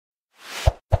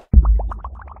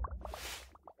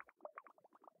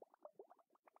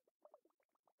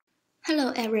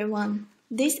Hello everyone,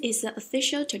 this is the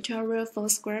official tutorial for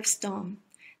ScrapeStorm.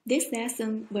 This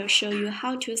lesson will show you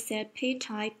how to set page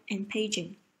type and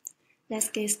paging. Let's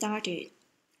get started.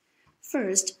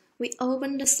 First, we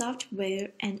open the software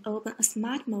and open a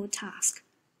Smart Mode task.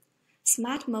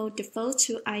 Smart Mode defaults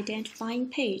to identifying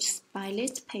pages by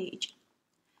list page.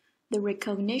 The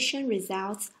recognition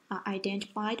results are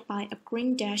identified by a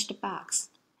green dashed box,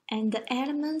 and the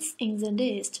elements in the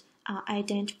list are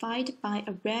identified by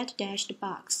a red dashed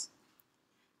box.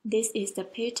 This is the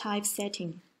page type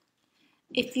setting.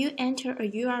 If you enter a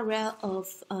URL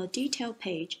of a detail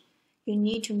page, you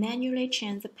need to manually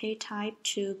change the page type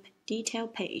to detail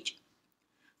page.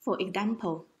 For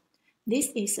example, this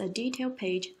is a detail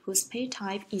page whose page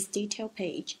type is detail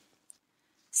page.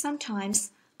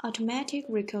 Sometimes, automatic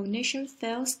recognition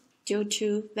fails due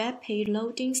to web page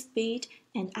loading speed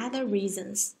and other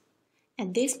reasons.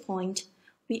 At this point,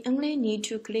 we only need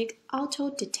to click Auto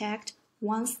Detect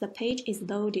once the page is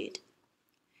loaded.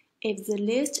 If the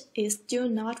list is still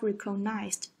not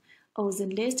recognized, or the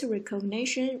list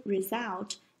recognition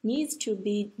result needs to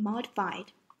be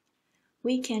modified,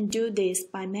 we can do this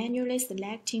by manually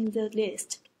selecting the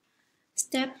list.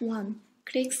 Step 1.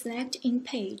 Click Select in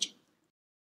Page.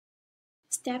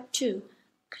 Step 2.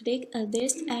 Click a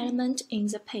list element in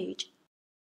the page.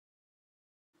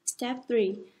 Step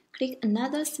 3. Click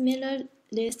another similar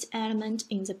list element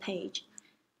in the page.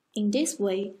 In this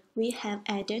way, we have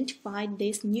identified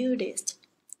this new list.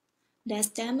 Let's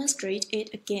demonstrate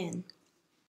it again.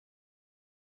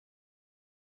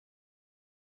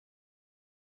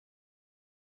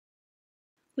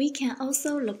 We can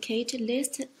also locate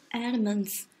list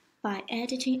elements by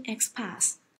editing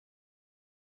XPath.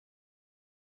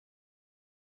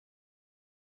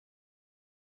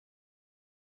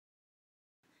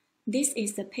 This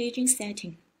is the paging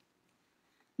setting.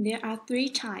 There are three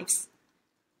types: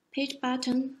 page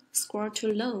button, scroll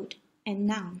to load, and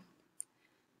none.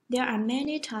 There are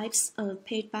many types of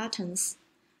page buttons,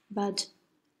 but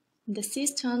the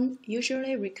system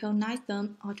usually recognizes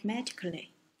them automatically.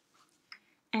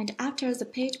 And after the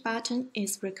page button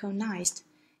is recognized,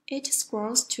 it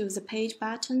scrolls to the page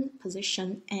button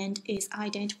position and is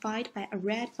identified by a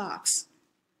red box.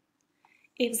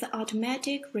 If the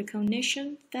automatic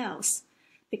recognition fails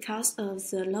because of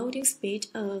the loading speed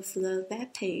of the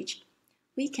web page,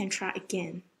 we can try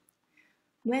again.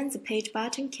 When the page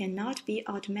button cannot be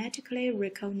automatically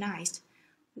recognized,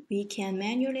 we can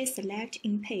manually select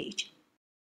in page.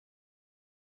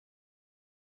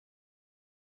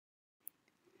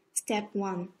 Step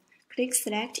 1. Click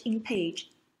Select in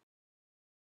Page.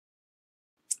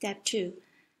 Step 2.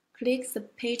 Click the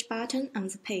page button on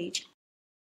the page.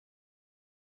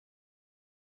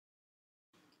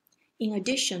 In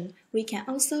addition, we can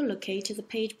also locate the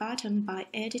page button by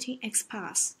editing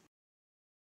XPath.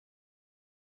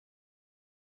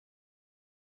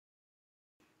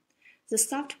 The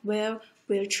software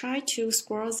will try to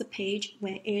scroll the page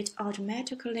when it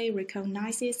automatically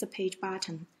recognizes the page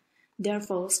button.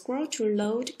 Therefore, scroll to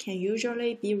load can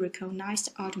usually be recognized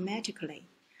automatically.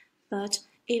 But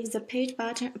if the page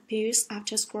button appears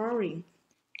after scrolling,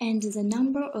 and the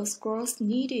number of scrolls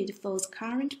needed for the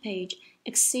current page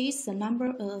exceeds the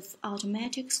number of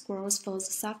automatic scrolls for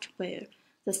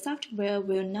the software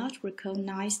will not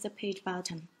recognize the page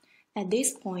button. At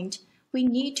this point, we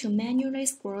need to manually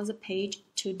scroll the page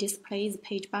to display the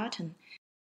page button.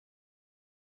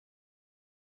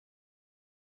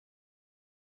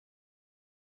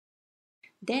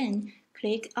 Then,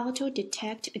 click Auto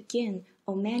Detect again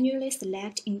or manually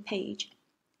select in Page.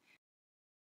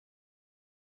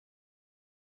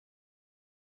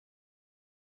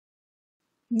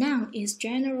 None is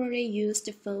generally used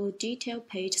for detail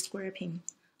page scraping,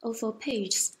 or for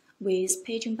pages with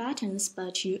paging buttons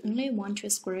but you only want to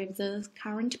scrape the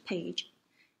current page.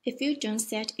 If you don't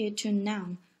set it to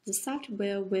None, the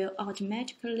software will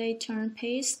automatically turn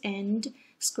paste and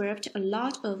scrape a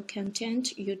lot of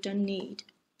content you don't need.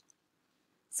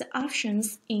 The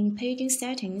options in paging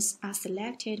settings are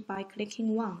selected by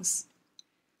clicking once.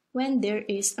 When there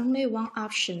is only one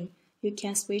option, you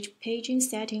can switch paging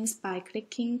settings by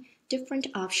clicking different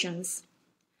options.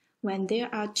 When there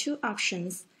are two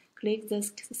options, click the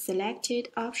selected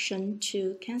option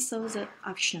to cancel the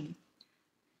option.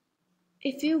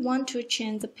 If you want to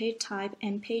change the page type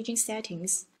and paging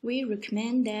settings, we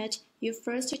recommend that you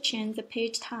first change the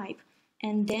page type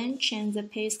and then change the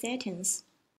page settings.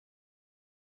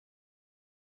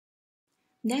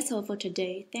 That's all for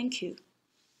today. Thank you.